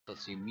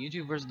let's see.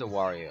 Mewtwo versus the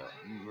Wario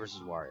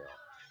versus Wario.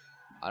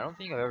 I don't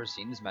think I've ever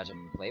seen this matchup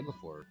play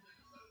before.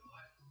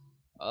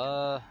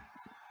 Uh,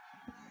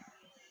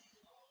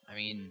 I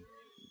mean,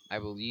 I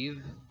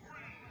believe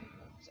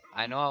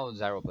I know how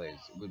Zyro plays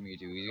with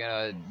Mewtwo. He's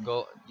gonna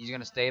go. He's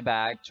gonna stay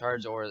back,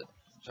 charge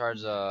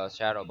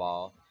Shadow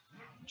Ball,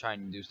 try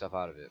and do stuff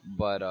out of it.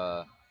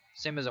 But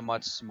Sim is a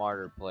much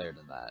smarter player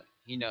than that.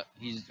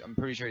 I'm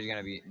pretty sure he's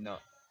gonna be no.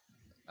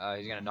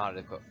 He's gonna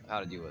know how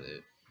to deal with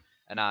it,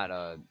 and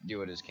not deal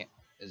with his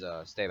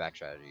stay back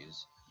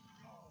strategies.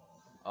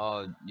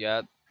 Oh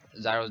yeah,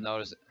 Zyro's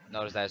noticed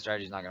that his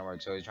strategy's not gonna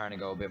work, so he's trying to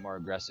go a bit more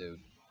aggressive.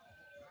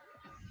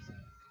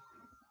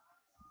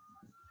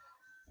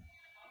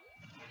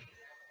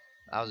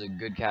 That was a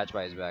good catch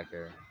by his back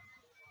there.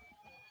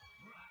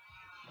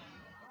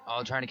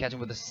 Oh, trying to catch him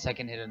with the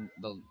second hit and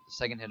the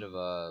second hit of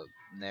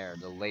there,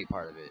 the late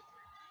part of it.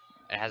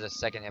 It has a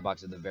second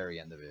hitbox at the very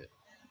end of it.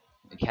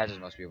 It catches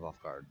most people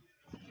off guard.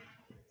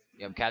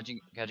 Yeah, I'm catching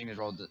his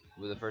roll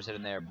with the first hit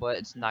in there, but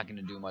it's not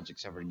gonna do much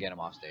except for get him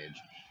off stage.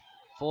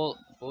 Full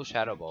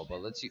shadow ball, but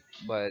let's see.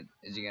 But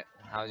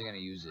how is he gonna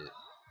use it?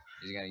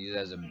 Is he gonna use it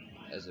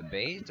as a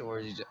bait, or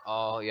is he just,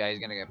 oh yeah, he's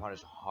gonna get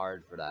punished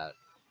hard for that.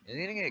 He's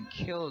gonna get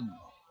killed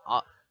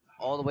uh,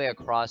 all the way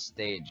across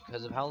stage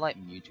because of how light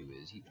Mewtwo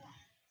is.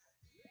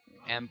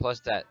 And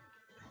plus that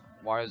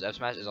Wario's F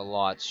smash is a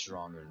lot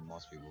stronger than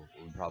most people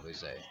would probably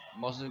say.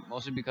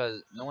 Mostly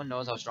because no one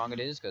knows how strong it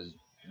is because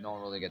no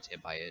one really gets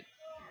hit by it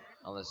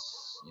unless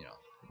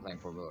playing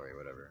for glory or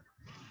whatever.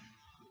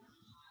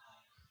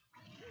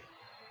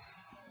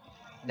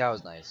 That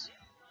was nice.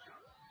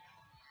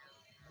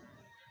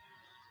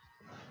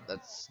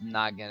 That's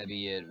not gonna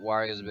be it.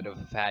 Wario's a bit of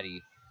a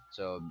fatty,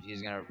 so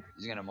he's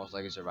gonna most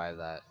likely survive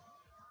that.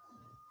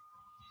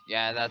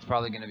 Yeah, that's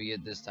probably gonna be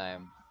it this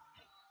time.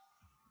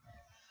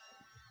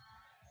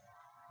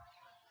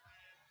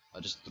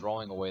 Just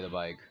throwing away the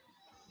bike.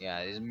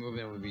 Yeah, his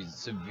movement would be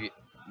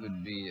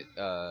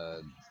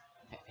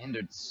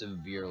hindered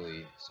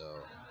severely. So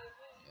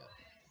yeah,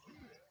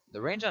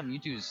 the range on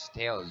Mewtwo's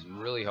tail is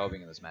really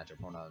helping in this matchup.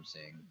 From what I'm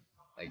seeing,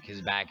 like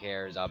his back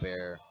air, his up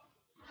air.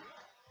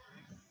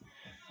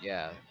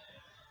 Yeah.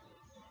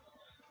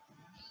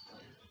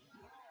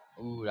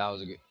 Ooh, that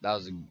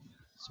was a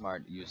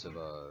smart use of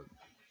a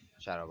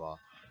shadow ball.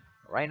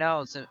 Right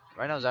now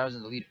Zyro's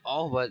in the lead.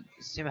 Oh, but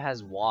Sim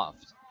has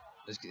waft.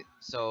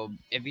 So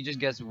if he just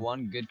gets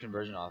one good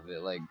conversion off of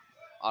it, like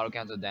auto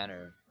cancel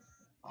Danner.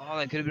 Oh,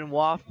 that could have been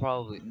waft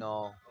probably.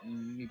 No,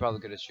 he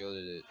probably could have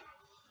shielded it.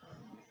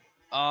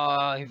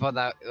 Oh, he thought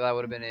that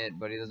would have been it,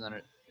 but he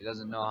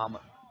doesn't know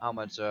how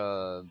much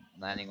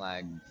landing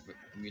lag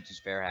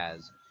Mewtwo's Fair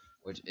has,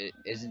 which it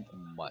isn't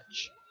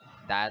much.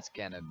 That's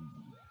gonna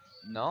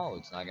no,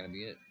 it's not gonna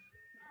be it.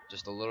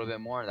 Just a little bit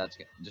more.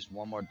 Just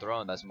one more throw,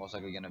 and that's most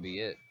likely gonna be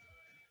it.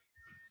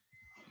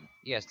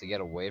 He has to get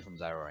away from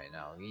Zyro right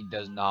now. He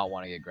does not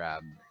want to get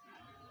grabbed.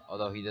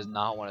 Although he does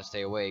not want to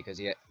stay away because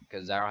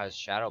Zyro has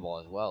Shadow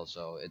Ball as well.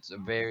 So it's a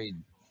very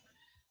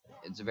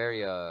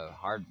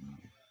hard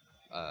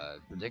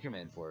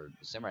predicament for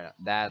Sim right now.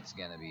 That's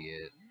gonna be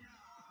it.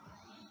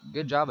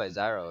 Good job by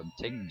Zyro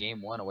taking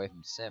game one away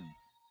from Sim.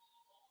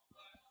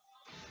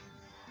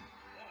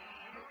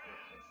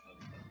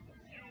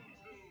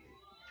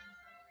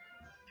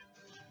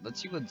 Let's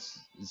see what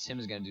Sim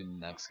is gonna do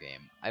next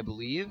game. I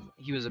believe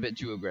he was a bit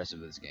too aggressive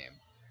this game.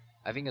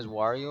 I think as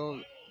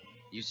Wario,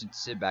 you should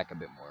sit back a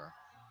bit more.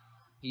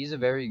 He's a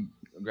very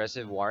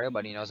aggressive Wario,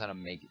 but he knows how to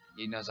make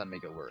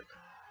it work.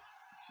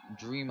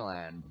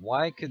 Dreamland.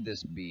 Why could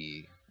this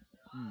be?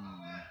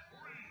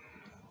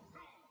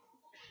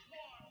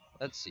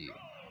 Let's see.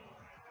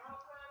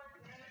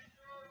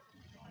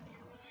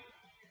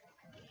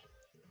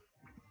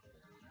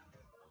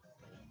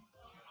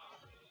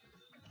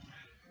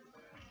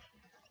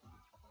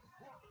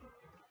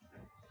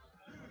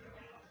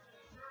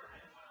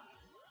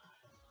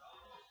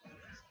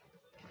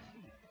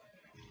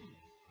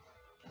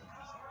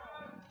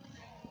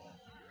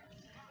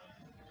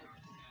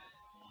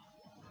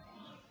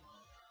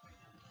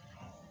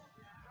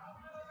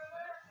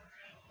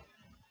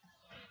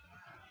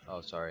 Oh,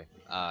 sorry.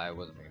 I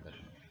wasn't paying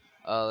attention.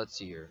 Let's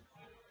see here.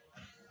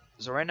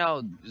 So right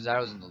now,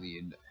 Zyro's in the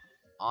lead.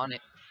 On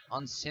it,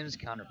 on Sim's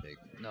counter pick.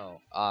 No.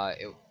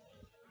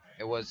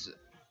 It was,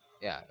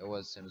 yeah, it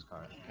was Sim's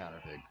counter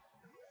pick.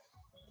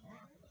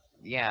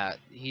 Yeah,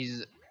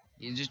 he's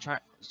just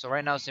trying. So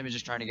right now, Sim is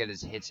just trying to get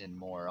his hits in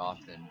more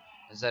often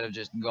instead of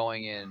just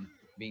going in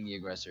being the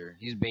aggressor.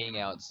 He's baiting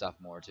out stuff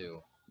more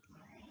too.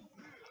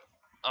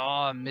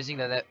 Oh, I'm missing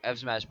that F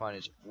smash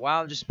punish.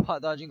 Wow, just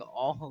spot dodging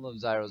all of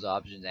Zyro's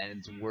options and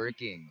it's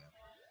working.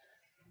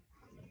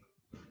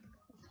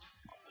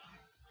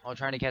 Oh,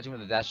 trying to catch him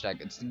with a dash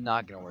attack. It's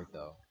not gonna work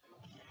though.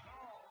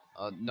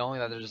 Knowing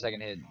that there's a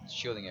second hit,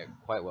 shielding it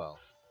quite well.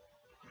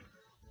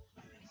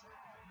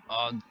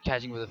 Oh,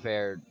 catching with a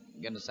fair,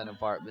 gonna send him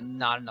far, but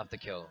not enough to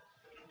kill.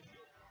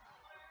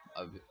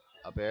 Up,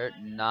 up air,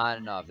 not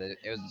enough. It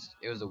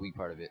was the weak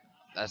part of it.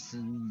 That's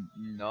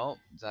no,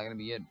 it's not gonna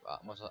be it.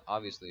 Most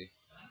obviously,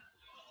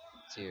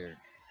 it's here.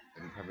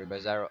 Good recovery by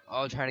Zyro.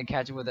 Oh, trying to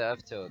catch him with the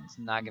F tilt. It's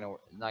not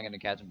gonna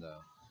catch him though.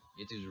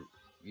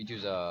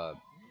 Mewtwo's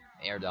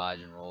air dodge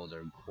and rolls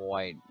are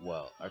quite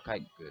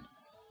good.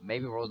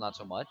 Maybe rolls not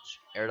so much.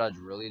 Air dodge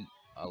really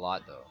a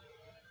lot though.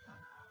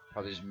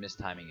 Probably just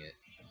mistiming it.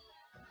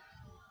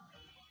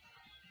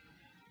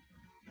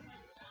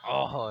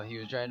 Oh, he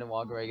was trying to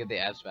walk away get the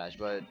F smash,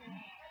 but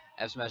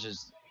F smash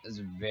has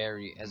a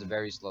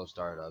very slow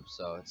startup,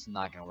 so it's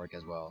not gonna work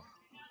as well.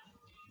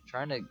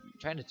 Trying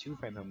to two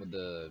frame him with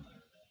the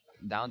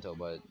down tilt,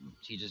 but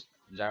he just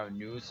Zyro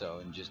knew so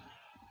and just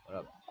what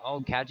up?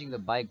 Oh, catching the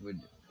bike with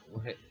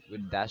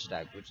dash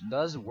attack, which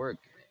does work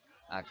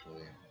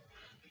actually.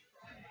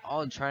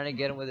 Oh, trying to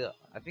get him with it.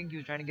 I think he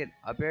was trying to get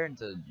up air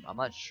into. I'm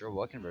not sure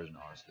what conversion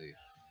honestly,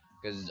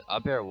 because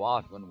up air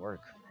waft wouldn't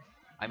work.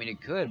 I mean,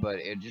 it could, but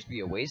it'd just be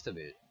a waste of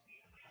it.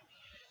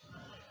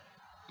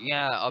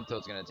 Yeah, up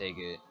tilt's gonna take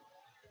it.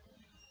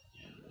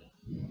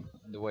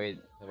 The way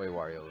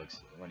Wario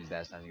looks when he's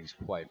dash attacking is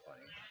quite funny.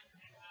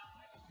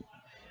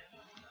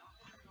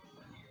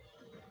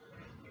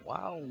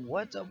 Wow,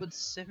 what's up with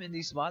Sim and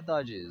these spot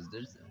dodges?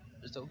 There's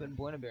open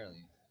point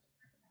apparently.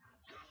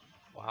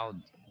 Wow,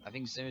 I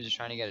think Sim is just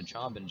trying to get a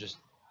chomp and just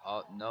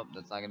oh nope,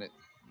 that's not gonna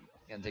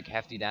take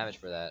hefty damage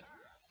for that.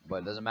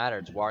 But it doesn't matter.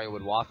 It's Wario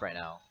with Waff right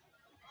now.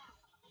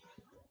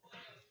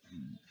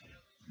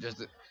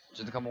 Just a,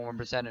 just a couple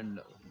 1%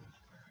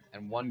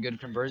 and one good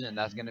conversion.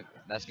 That's gonna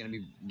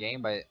be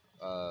game by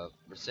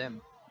for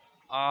Sim.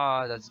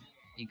 Ah, that's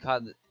he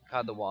caught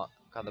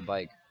the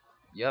bike.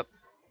 Yep.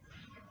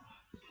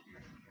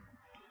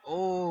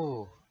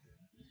 Oh,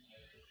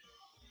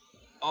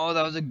 oh,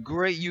 that was a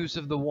great use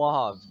of the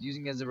Waff,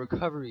 using it as a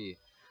recovery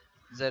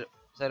instead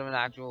of an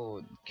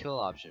actual kill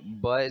option.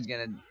 But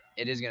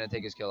it is gonna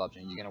take his kill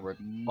option. You're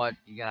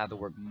gonna have to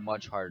work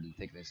much harder to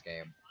take this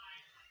game.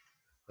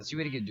 Let's see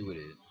what he can do with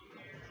it.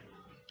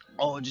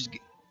 Oh, just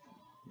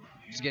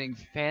getting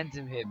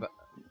phantom hit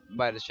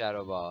by the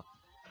shadow ball,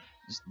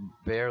 just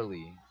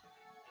barely.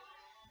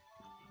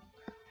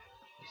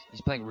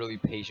 He's playing really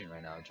patient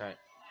right now, trying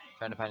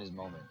to find his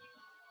moment.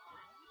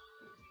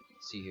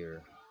 Let's see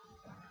here.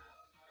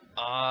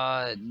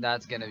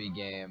 That's gonna be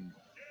game.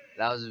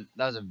 That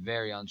was a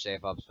very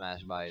unsafe up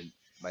smash by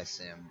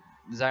Sim.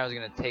 Zyro's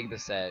gonna take the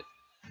set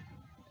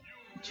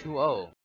 2-0.